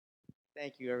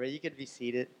Thank you, everybody. You could be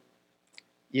seated.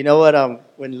 You know what?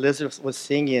 When Elizabeth was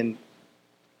singing,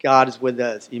 "God is with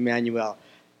us," Emmanuel.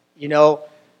 You know,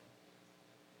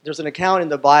 there's an account in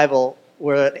the Bible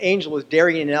where an angel was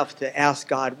daring enough to ask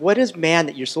God, "What is man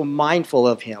that you're so mindful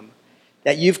of him,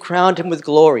 that you've crowned him with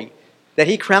glory, that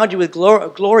he crowned you with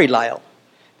glory, Lyle,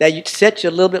 that you set you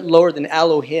a little bit lower than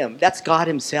Elohim?" That's God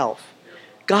Himself.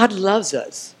 God loves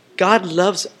us. God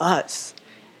loves us.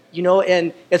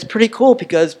 And it's pretty cool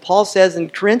because Paul says in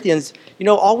Corinthians,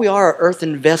 all we are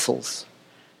earthen vessels.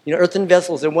 Earthen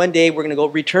vessels, and one day we're going to go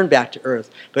return back to earth.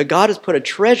 But God has put a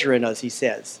treasure in us, He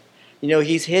says.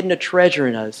 He's hidden a treasure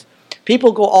in us.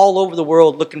 People go all over the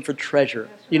world looking for treasure,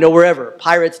 wherever,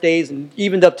 pirates' days and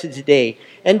even up to today,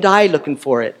 and die looking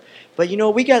for it. But,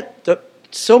 we got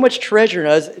so much treasure in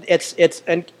us, it's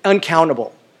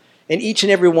uncountable. In each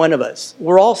and every one of us.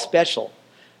 We're all special.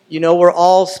 We're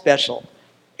all special.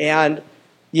 And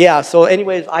yeah, so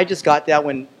anyways, I just got that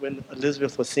when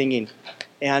Elizabeth was singing.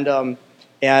 And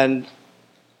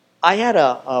I had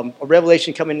a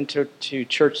revelation coming into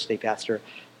church today, Pastor.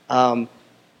 The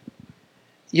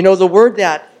word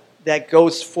that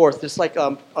goes forth, just like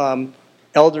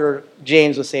Elder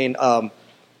James was saying,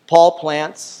 Paul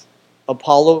plants,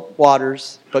 Apollo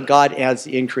waters, but God adds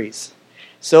the increase.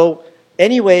 So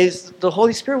anyways, the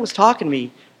Holy Spirit was talking to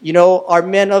me. Our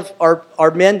men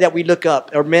that we look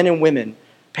up, our men and women,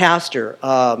 Pastor,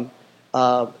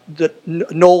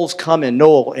 Noel's coming,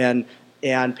 Noel,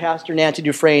 and Pastor Nancy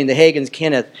Dufresne, the Hagans,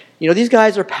 Kenneth. These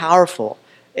guys are powerful,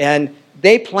 and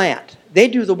they plant. They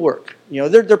do the work.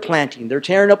 They're planting. They're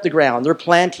tearing up the ground. They're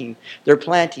planting.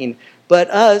 But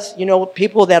us,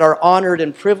 people that are honored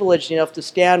and privileged enough to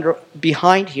stand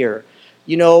behind here,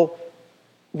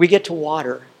 we get to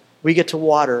water. We get to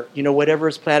water, whatever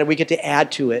is planted. We get to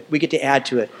add to it.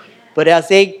 But as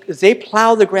they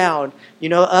plow the ground,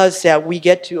 us that we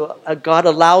get to, God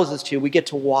allows us to, we get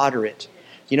to water it.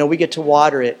 We get to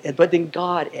water it. But then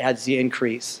God adds the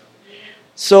increase.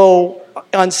 So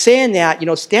on saying that,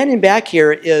 standing back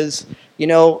here is,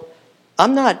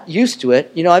 I'm not used to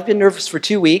it. I've been nervous for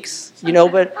 2 weeks,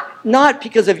 but not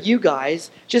because of you guys,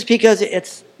 just because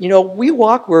it's, we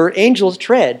walk where angels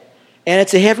tread. And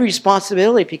it's a heavy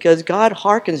responsibility because God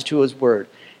hearkens to His word.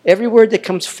 Every word that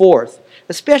comes forth,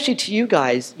 especially to you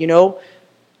guys,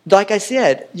 like I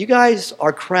said, you guys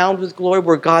are crowned with glory.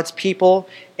 We're God's people.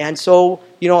 And so,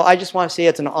 I just want to say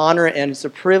it's an honor and it's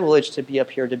a privilege to be up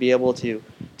here to be able to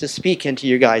speak into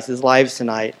you guys' lives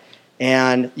tonight.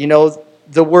 And,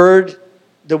 the word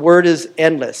is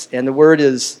endless and the word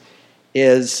is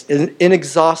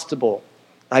inexhaustible.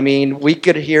 I mean, we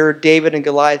could hear David and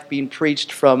Goliath being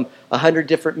preached from 100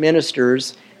 different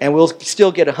ministers, and we'll still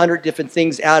get 100 different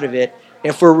things out of it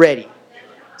if we're ready.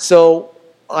 So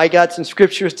I got some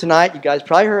scriptures tonight. You guys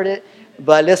probably heard it,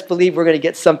 but let's believe we're going to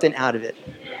get something out of it.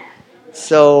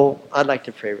 So I'd like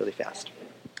to pray really fast.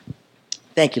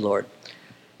 Thank you, Lord.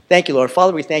 Thank you, Lord.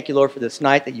 Father, we thank you, Lord, for this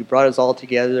night that you brought us all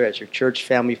together as your church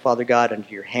family, Father God, under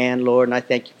your hand, Lord. And I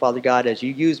thank you, Father God, as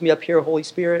you use me up here, Holy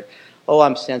Spirit. Oh,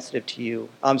 I'm sensitive to you.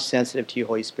 I'm sensitive to you,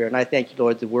 Holy Spirit. And I thank you,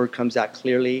 Lord, the word comes out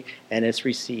clearly and it's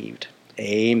received.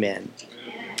 Amen.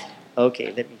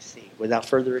 Okay, let me see. Without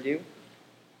further ado.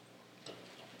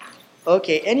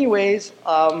 Okay, anyways,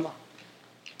 I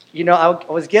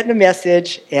was getting a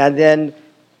message and then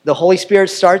the Holy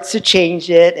Spirit starts to change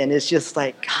it, and it's just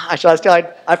like, gosh, I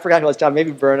forgot who I was telling,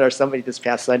 maybe Bernard or somebody this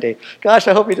past Sunday. Gosh,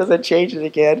 I hope he doesn't change it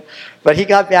again. But he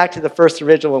got back to the first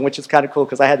original one, which is kind of cool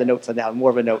because I had the notes on that, more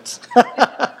of a notes.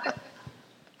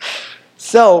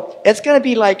 So it's going to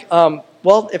be like,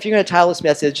 if you're going to title this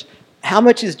message, how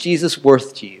much is Jesus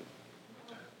worth to you?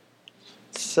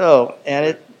 So,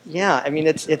 and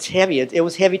it's heavy. It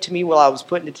was heavy to me while I was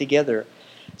putting it together.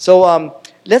 So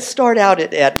let's start out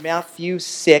at Matthew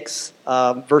 6,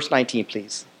 verse 19,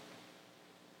 please.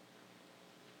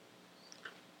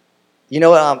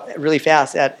 Really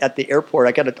fast, at the airport,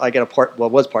 I got a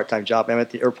part-time job. I'm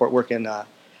at the airport working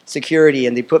security,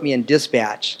 and they put me in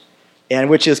dispatch, and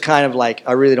which is kind of like,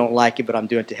 I really don't like it, but I'm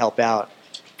doing it to help out.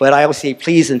 But I always say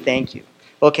please and thank you.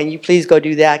 Well, can you please go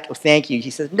do that? Oh, thank you. He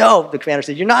says, no. The commander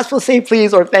says, you're not supposed to say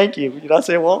please or thank you. I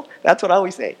say, well, that's what I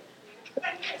always say.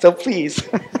 So please.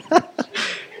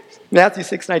 Matthew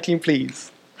 6:19,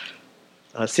 please.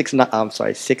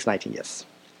 6:19, yes.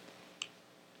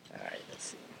 All right, let's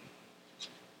see.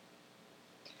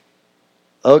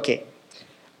 Okay.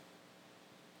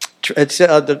 It's,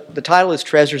 the title is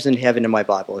Treasures in Heaven in my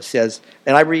Bible. It says,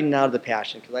 and I'm reading out of the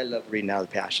Passion because I love reading out of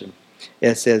the Passion.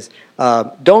 It says,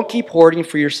 don't keep hoarding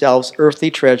for yourselves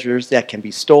earthly treasures that can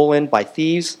be stolen by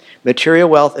thieves. Material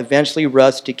wealth eventually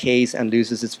rusts, decays, and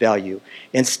loses its value.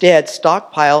 Instead,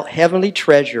 stockpile heavenly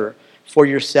treasure for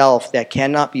yourself that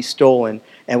cannot be stolen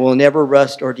and will never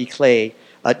rust or decay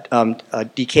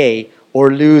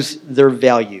or lose their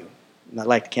value. And I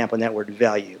like to camp on that word,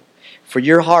 value. For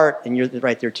your heart, and you're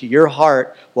right there too, your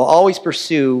heart will always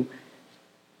pursue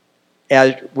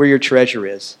where your treasure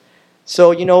is.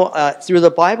 So, through the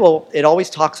Bible, it always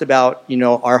talks about,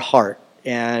 our heart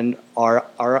and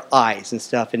our eyes and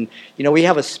stuff. And, we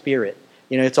have a spirit.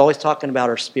 It's always talking about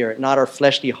our spirit, not our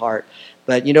fleshly heart.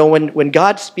 But, when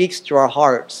God speaks to our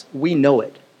hearts, we know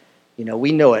it.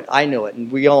 We know it. I know it.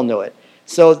 And we all know it.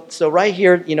 So right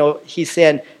here, he's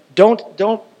saying, don't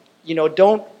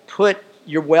put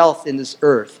your wealth in this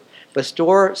earth, but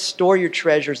store your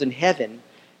treasures in heaven,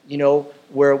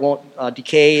 where it won't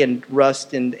decay and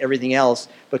rust and everything else,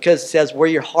 because it says where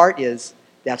your heart is,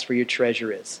 that's where your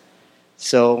treasure is.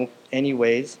 So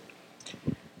anyways,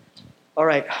 all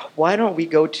right, why don't we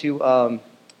go to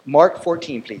Mark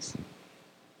 14, please?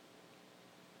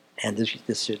 And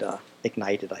this should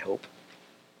ignite it, I hope.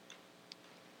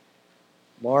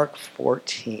 Mark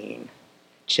 14,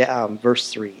 verse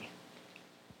 3.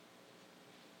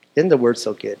 Isn't the word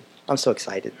so good? I'm so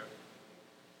excited.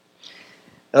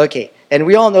 Okay, and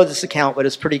we all know this account, but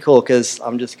it's pretty cool because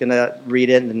I'm just going to read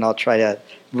it and then I'll try to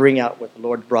bring out what the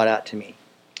Lord brought out to me.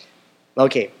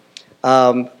 Okay,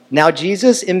 now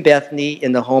Jesus in Bethany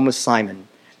in the home of Simon,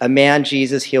 a man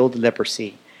Jesus healed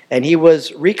leprosy, and he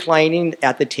was reclining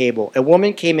at the table. A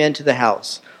woman came into the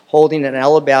house holding an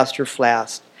alabaster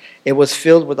flask. It was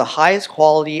filled with the highest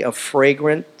quality of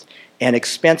fragrant and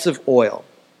expensive oil.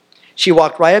 She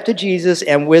walked right up to Jesus,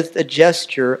 and with a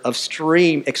gesture of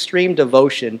extreme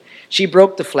devotion, she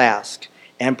broke the flask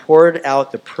and poured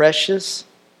out the precious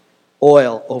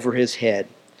oil over his head.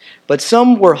 But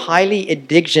some were highly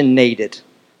indignated.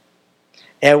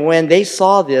 And when they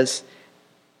saw this,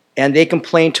 and they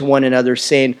complained to one another,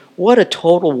 saying, "What a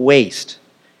total waste."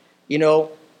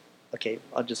 Okay,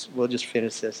 we'll just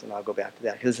finish this and I'll go back to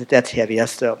that because that's heavy.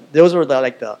 Those were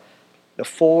the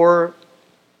four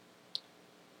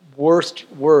worst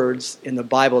words in the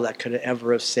Bible that could have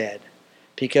ever have said.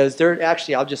 Because they're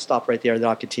actually, I'll just stop right there and then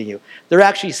I'll continue. They're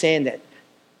actually saying that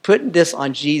putting this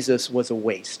on Jesus was a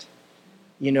waste.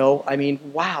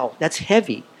 Wow, that's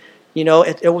heavy.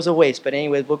 It was a waste. But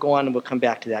anyways, we'll go on and we'll come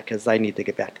back to that because I need to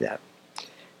get back to that.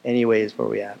 Anyways, where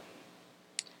are we at?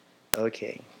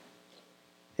 Okay.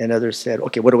 And others said,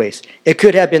 okay, what a waste. It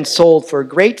could have been sold for a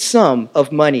great sum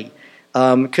of money.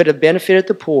 Could have benefited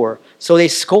the poor. So they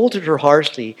scolded her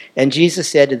harshly, and Jesus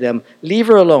said to them, "Leave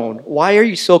her alone. Why are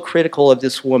you so critical of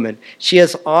this woman? She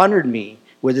has honored me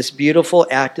with this beautiful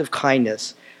act of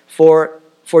kindness. For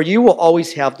you will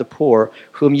always have the poor,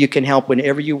 whom you can help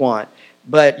whenever you want,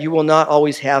 but you will not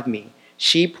always have me.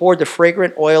 She poured the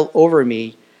fragrant oil over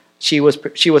me. She was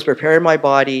preparing my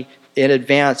body in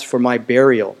advance for my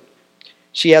burial.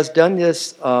 She has done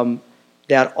this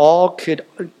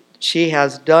She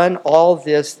has done all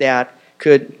this that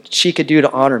she could do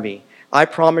to honor me. I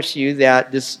promise you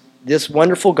that this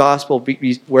wonderful gospel,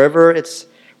 wherever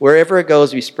it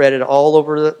goes, we spread it all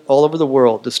over the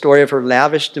world. The story of her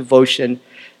lavish devotion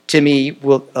to me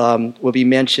will be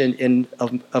mentioned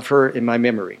of her in my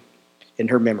memory, in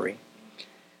her memory.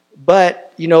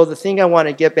 But the thing I want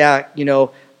to get back,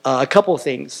 a couple of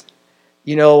things.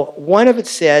 One of it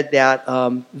said that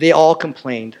they all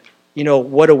complained.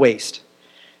 What a waste.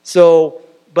 So,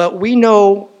 but we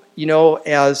know,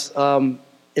 as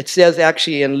it says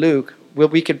actually in Luke,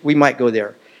 we might go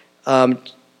there.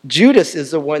 Judas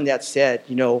is the one that said,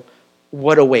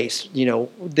 what a waste.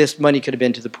 This money could have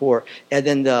been to the poor. And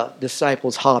then the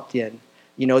disciples hopped in.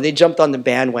 They jumped on the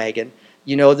bandwagon.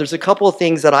 There's a couple of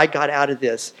things that I got out of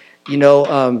this.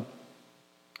 For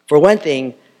one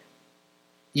thing,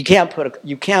 you can't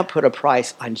put a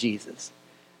price on Jesus.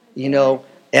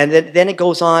 And then it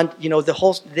goes on, he goes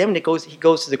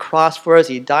to the cross for us,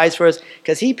 he dies for us,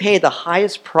 because he paid the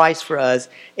highest price for us,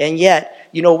 and yet,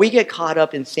 we get caught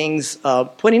up in things,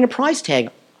 putting a price tag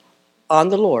on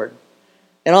the Lord.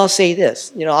 And I'll say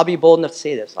this, I'll be bold enough to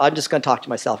say this. I'm just going to talk to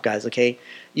myself, guys, okay?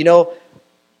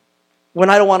 When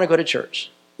I don't want to go to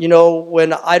church,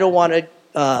 when I don't want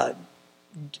to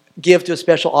give to a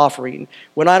special offering,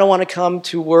 when I don't want to come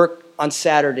to work on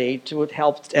Saturday to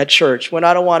help at church, when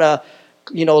I don't want to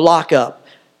lock up.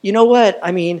 You know what?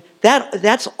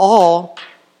 That's all.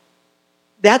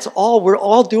 We're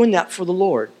all doing that for the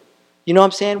Lord. You know what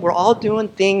I'm saying? We're all doing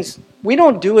things. I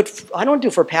don't do it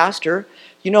for pastor.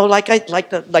 like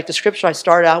the scripture I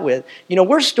started out with.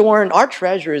 We're storing our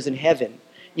treasure is in heaven.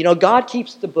 God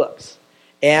keeps the books,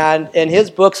 and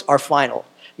His books are final.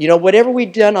 Whatever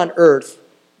we've done on earth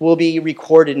will be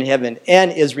recorded in heaven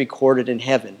and is recorded in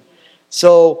heaven.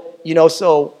 So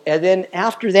and then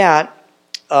after that,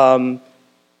 okay.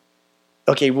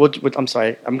 I'm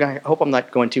sorry. I hope I'm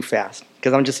not going too fast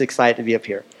because I'm just excited to be up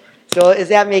here. So is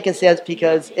that making sense?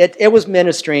 Because it was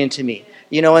ministering to me,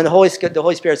 and the Holy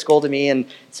Spirit scolded me, and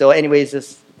so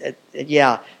anyways,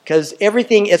 because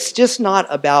everything, it's just not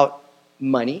about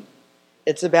money,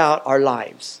 it's about our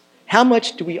lives. How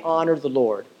much do we honor the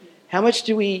Lord? How much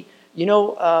do we,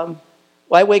 I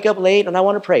wake up late and I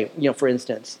want to pray, for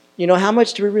instance. How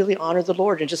much do we really honor the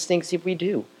Lord and just think if we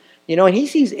do? And He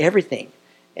sees everything.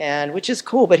 And which is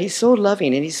cool, but He's so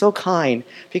loving and He's so kind,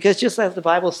 because just as the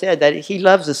Bible said, that He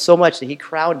loves us so much that He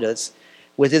crowned us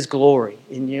with His glory,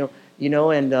 and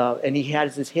and He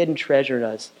has this hidden treasure in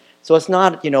us. So it's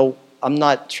not, I'm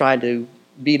not trying to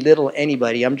belittle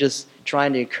anybody. I'm just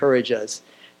trying to encourage us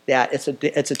that it's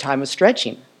a time of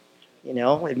stretching,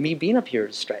 and me being up here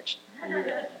is stretched.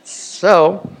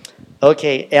 So,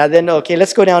 okay, and then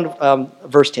let's go down to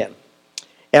verse 10.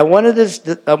 And one of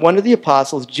the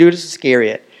apostles, Judas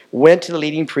Iscariot, went to the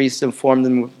leading priests and informed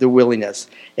them of the willingness,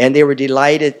 and they were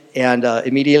delighted and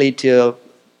immediately to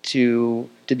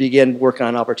begin working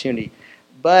on opportunity.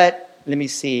 But let me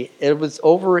see, it's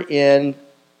over in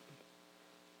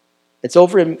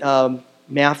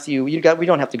Matthew. We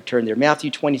don't have to turn there.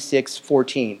 Matthew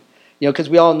 26:14. Because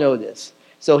we all know this.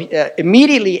 So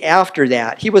immediately after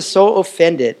that, he was so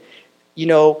offended.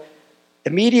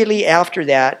 Immediately after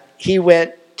that, he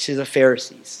went to the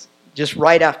Pharisees, just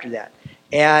right after that.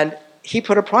 And he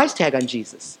put a price tag on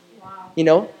Jesus. Wow.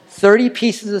 30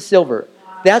 pieces of silver.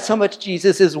 Wow. That's how much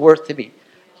Jesus is worth to me.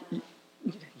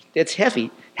 It's heavy.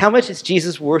 How much is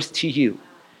Jesus worth to you?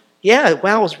 Yeah,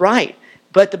 wow, I was right.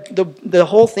 But the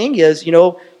whole thing is,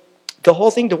 the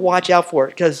whole thing to watch out for,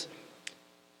 because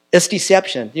it's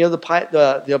deception.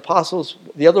 The apostles,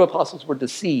 the other apostles were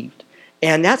deceived.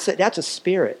 And that's a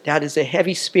spirit. That is a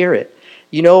heavy spirit.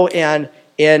 And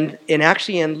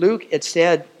actually in Luke it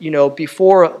said,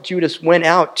 before Judas went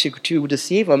out to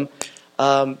deceive him,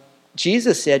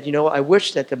 Jesus said, I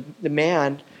wish that the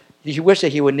man, he wished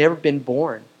that he would never been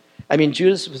born. I mean,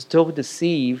 Judas was so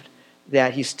deceived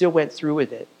that he still went through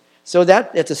with it. So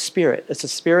that's a spirit. It's a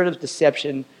spirit of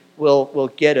deception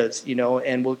will get us,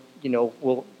 and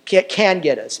can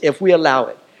get us if we allow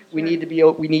it. We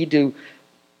need to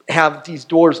have these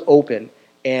doors open,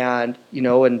 and we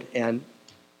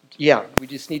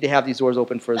just need to have these doors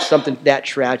open for something that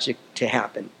tragic to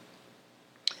happen.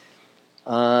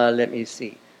 Let me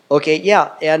see. Okay,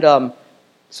 yeah, and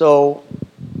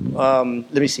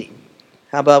let me see.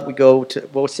 How about we go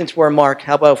to, since we're Mark,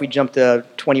 how about if we jump to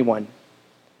 21?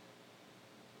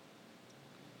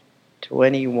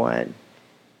 21.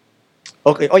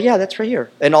 Okay, oh yeah, that's right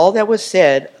here. And all that was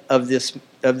said of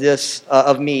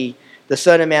me, the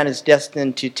Son of Man is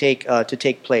destined to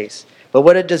take place. But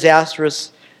what a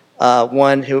disastrous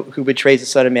one who betrays the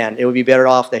Son of Man. It would be better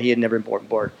off that he had never been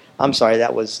born. I'm sorry,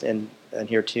 that was in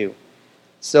here too.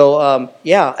 So I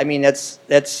mean that's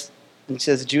it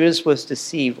says Judas was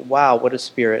deceived. Wow, what a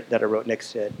spirit that I wrote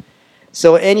next to it.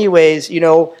 So, anyways,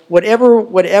 what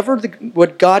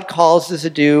God calls us to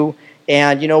do,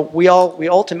 and we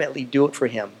ultimately do it for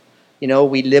Him.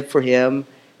 We live for Him.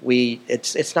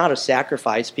 It's not a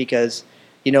sacrifice because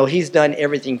He's done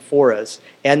everything for us.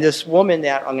 And this woman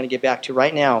that I'm going to get back to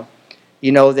right now,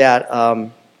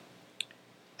 that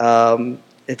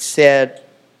it said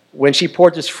when she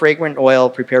poured this fragrant oil,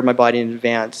 prepared my body in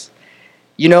advance.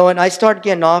 And I started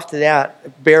getting off to that.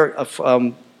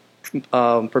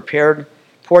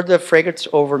 Poured the fragrance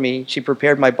over me. She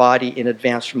prepared my body in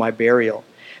advance for my burial.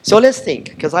 So let's think,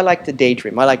 because I like to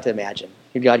daydream. I like to imagine.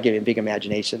 God gave me a big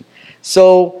imagination.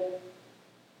 So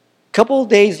a couple of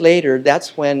days later,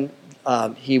 that's when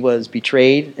he was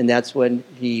betrayed, and that's when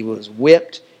he was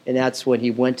whipped, and that's when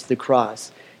he went to the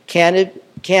cross. Can you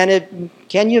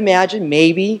imagine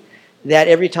maybe that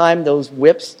every time those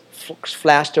whips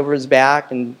flashed over his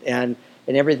back and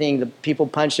everything, the people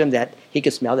punched him, that he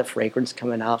could smell the fragrance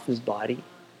coming off his body?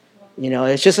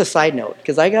 It's just a side note,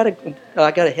 because I got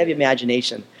a heavy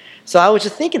imagination. So I was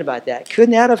just thinking about that.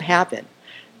 Couldn't that have happened?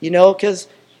 Because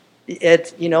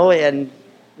it's, and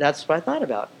that's what I thought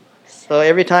about. So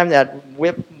every time that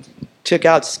whip took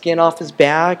out skin off his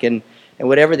back and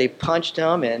whatever, they punched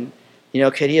him, and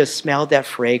could he have smelled that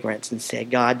fragrance and said,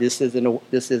 God, this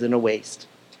isn't a waste,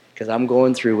 because I'm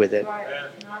going through with it.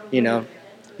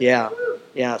 Yeah.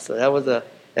 So that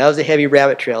was a heavy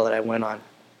rabbit trail that I went on.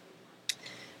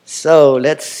 So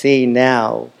let's see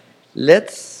now.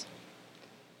 Let's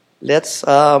let's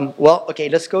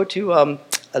go to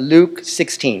Luke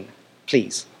 16,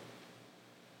 please.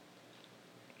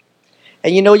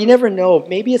 And you never know.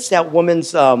 Maybe it's that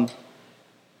woman's.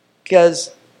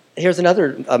 Because here's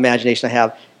another imagination I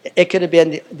have. It could have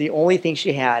been the only thing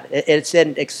she had. It's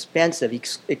an expensive,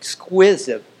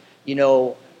 exquisite, you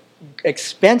know,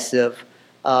 expensive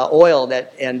oil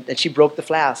and she broke the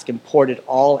flask and poured it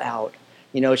all out.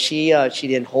 She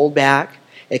didn't hold back.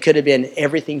 It could have been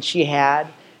everything she had.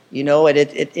 And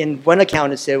it in one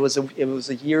account it said it was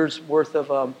a year's worth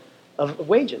of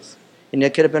wages, and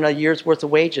it could have been a year's worth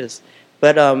of wages.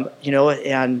 But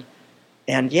and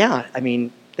yeah, I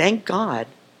mean, thank God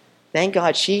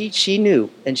she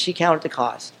knew and she counted the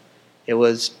cost. It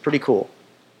was pretty cool.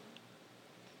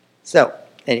 So,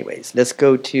 anyways, let's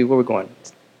go to where we're going.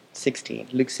 16,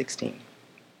 Luke 16.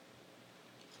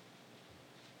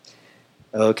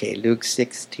 Okay, Luke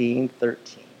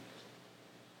 16:13.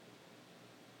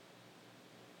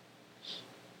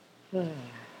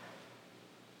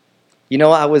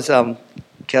 I was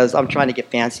because I'm trying to get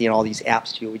fancy in all these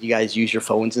apps too. You guys use your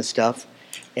phones and stuff,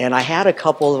 and I had a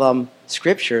couple of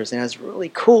scriptures, and it was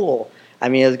really cool. I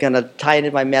mean, I was going to tie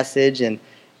into my message,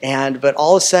 but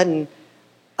all of a sudden,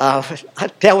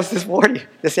 that was this morning,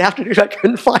 this afternoon. I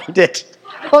couldn't find it.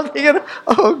 I was thinking,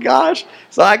 oh gosh,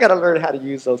 so I got to learn how to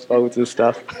use those phones and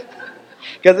stuff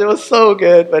because it was so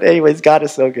good. But anyways, God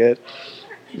is so good.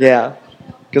 Yeah,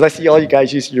 because I see all you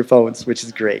guys using your phones, which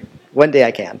is great. One day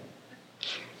I can.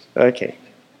 Okay.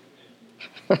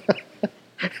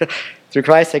 Through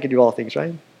Christ, I can do all things,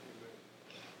 right?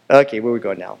 Okay, where are we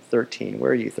going now? 13.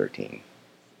 Where are you, 13?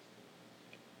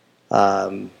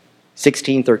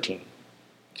 16:13.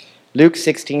 Luke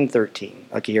 16:13.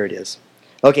 Okay, here it is.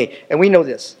 Okay, and we know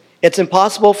this. It's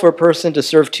impossible for a person to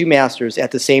serve two masters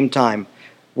at the same time.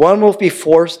 One will be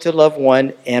forced to love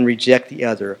one and reject the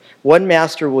other. One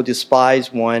master will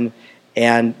despise one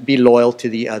and be loyal to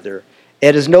the other.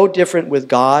 It is no different with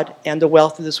God and the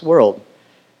wealth of this world.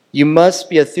 You must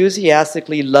be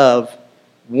enthusiastically love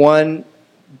one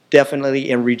definitely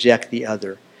and reject the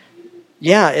other.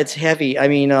 Yeah, it's heavy. I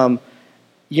mean,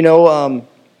 you know,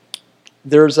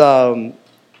 there's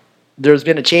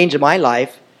been a change in my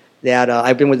life that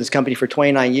I've been with this company for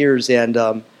 29 years, and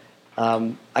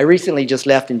I recently just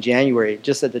left in January.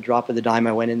 Just at the drop of the dime,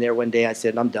 I went in there one day. I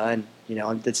said, "I'm done.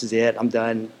 This is it. I'm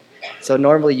done." So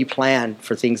normally you plan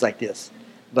for things like this,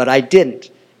 but I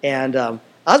didn't, and I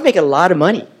was making a lot of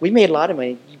money. We made a lot of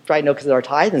money. You probably know because of our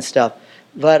tithe and stuff.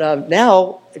 But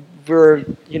now we're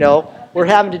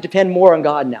having to depend more on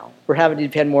God now. We're having to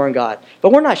depend more on God,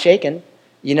 but we're not shaken.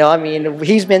 I mean,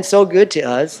 He's been so good to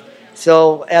us.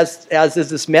 So as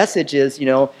this message is,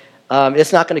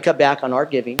 it's not going to cut back on our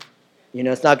giving.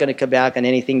 It's not going to cut back on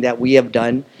anything that we have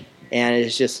done, and it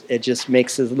just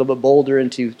makes us a little bit bolder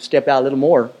and to step out a little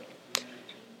more.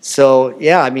 So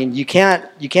yeah, I mean, you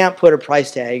can't put a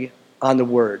price tag on the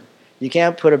Word. You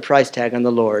can't put a price tag on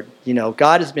the Lord.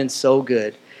 God has been so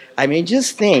good. I mean,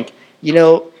 just think.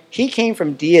 He came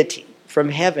from deity, from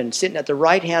heaven, sitting at the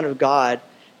right hand of God,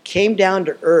 came down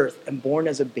to earth and born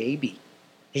as a baby.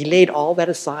 He laid all that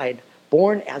aside,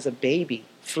 born as a baby,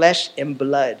 flesh and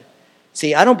blood.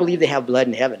 See, I don't believe they have blood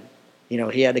in heaven.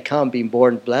 He had to come being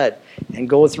born blood and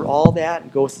go through all that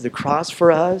and go through the cross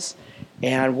for us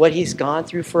and what He's gone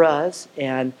through for us.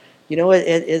 And,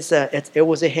 it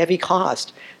was a heavy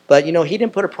cost. But, He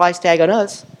didn't put a price tag on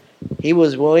us. He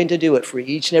was willing to do it for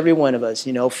each and every one of us.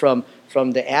 From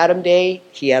the Adam day,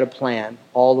 He had a plan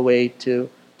all the way to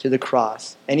the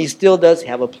cross. And He still does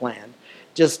have a plan.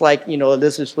 Just like,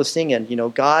 Elizabeth was singing,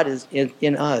 God is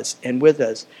in us and with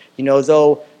us.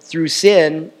 Though through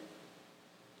sin,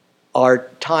 our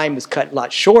time is cut a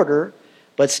lot shorter,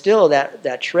 but still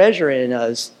that treasure in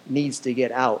us needs to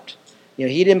get out.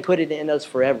 He didn't put it in us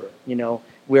forever.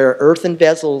 We're earthen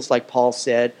vessels, like Paul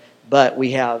said, but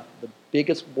we have the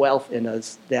biggest wealth in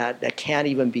us that can't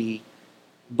even be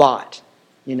bought.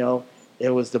 It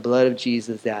was the blood of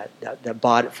Jesus that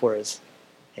bought it for us.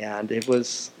 And it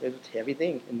was a heavy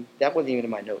thing. And that wasn't even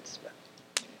in my notes. But.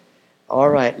 All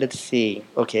right, let's see.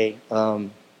 Okay,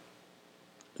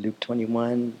 Luke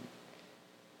 21.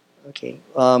 Okay,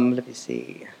 let me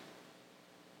see.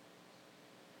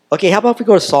 Okay, how about if we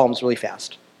go to Psalms really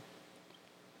fast?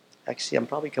 Actually, I'm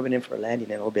probably coming in for a landing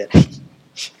in a little bit,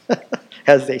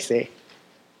 as they say.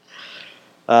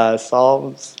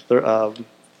 Psalms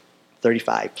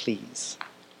 35, please.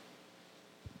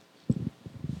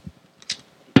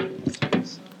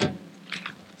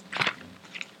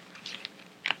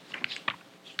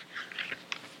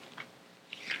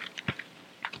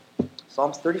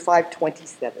 Psalms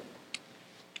 35:27.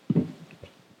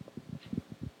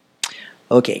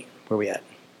 Okay, where are we at?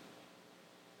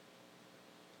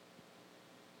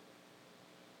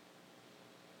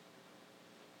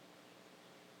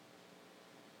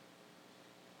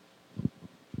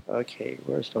 Okay,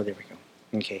 oh, there we go.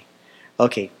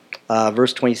 Okay,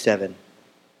 verse 27.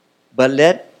 But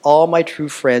let all my true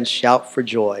friends shout for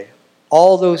joy,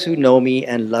 all those who know me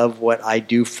and love what I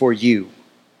do for you.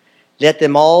 Let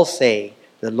them all say,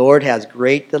 the Lord has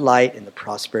great delight in the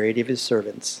prosperity of his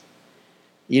servants.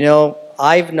 You know,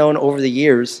 I've known over the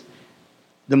years,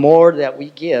 the more that we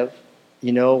give,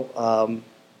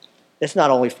 it's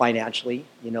not only financially.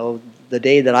 The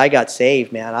day that I got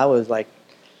saved, man, I was like,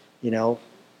 you know,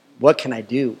 what can I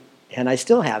do? And I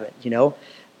still haven't.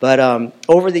 But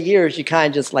over the years, you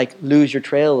kind of just like lose your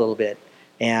trail a little bit.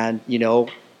 And,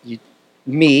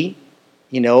 me,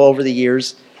 over the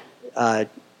years, uh,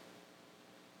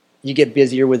 you get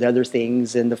busier with other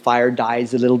things and the fire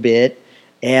dies a little bit.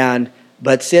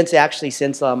 But since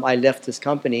I left this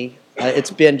company,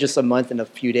 it's been just a month and a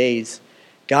few days.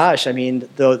 Gosh, I mean,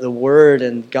 the word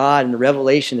and God and the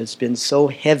revelation has been so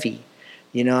heavy.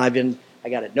 I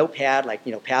got a notepad, like,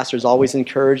 pastors always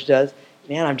encouraged us.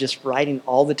 Man, I'm just writing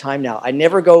all the time now. I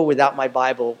never go without my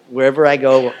Bible. Wherever I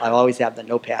go, I always have the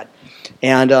notepad.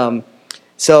 And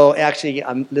so actually,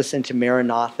 I'm listening to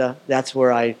Maranatha. That's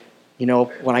where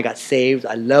when I got saved,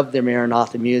 I loved the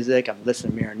Maranatha music. I'm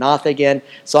listening to Maranatha again.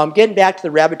 So I'm getting back to the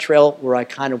rabbit trail where I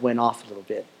kind of went off a little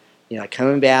bit.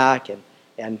 Coming back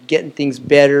and getting things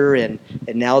better. And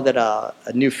now that a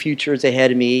new future is ahead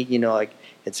of me,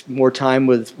 it's more time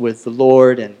with the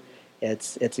Lord, and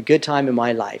it's a good time in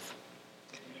my life.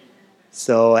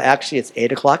 So actually, it's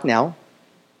 8 o'clock now.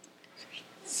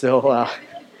 So,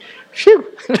 phew,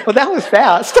 that was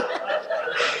fast.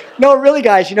 No, really,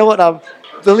 guys, you know what?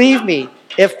 Believe me,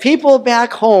 if people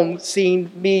back home seen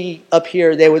me up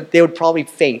here, they would probably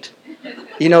faint.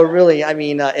 Really, I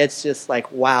mean, it's just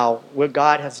like, wow, what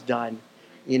God has done.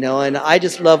 And I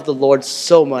just love the Lord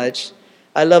so much.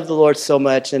 I love the Lord so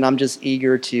much, and I'm just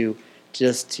eager to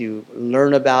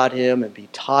learn about Him and be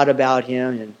taught about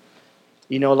Him.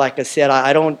 And like I said,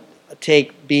 I don't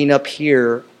take being up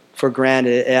here for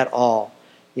granted at all.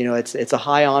 It's a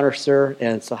high honor, sir,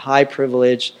 and it's a high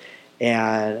privilege.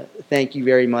 And thank you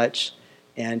very much.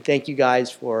 And thank you guys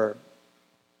for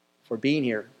being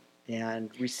here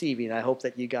and receiving. I hope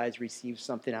that you guys receive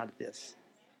something out of this.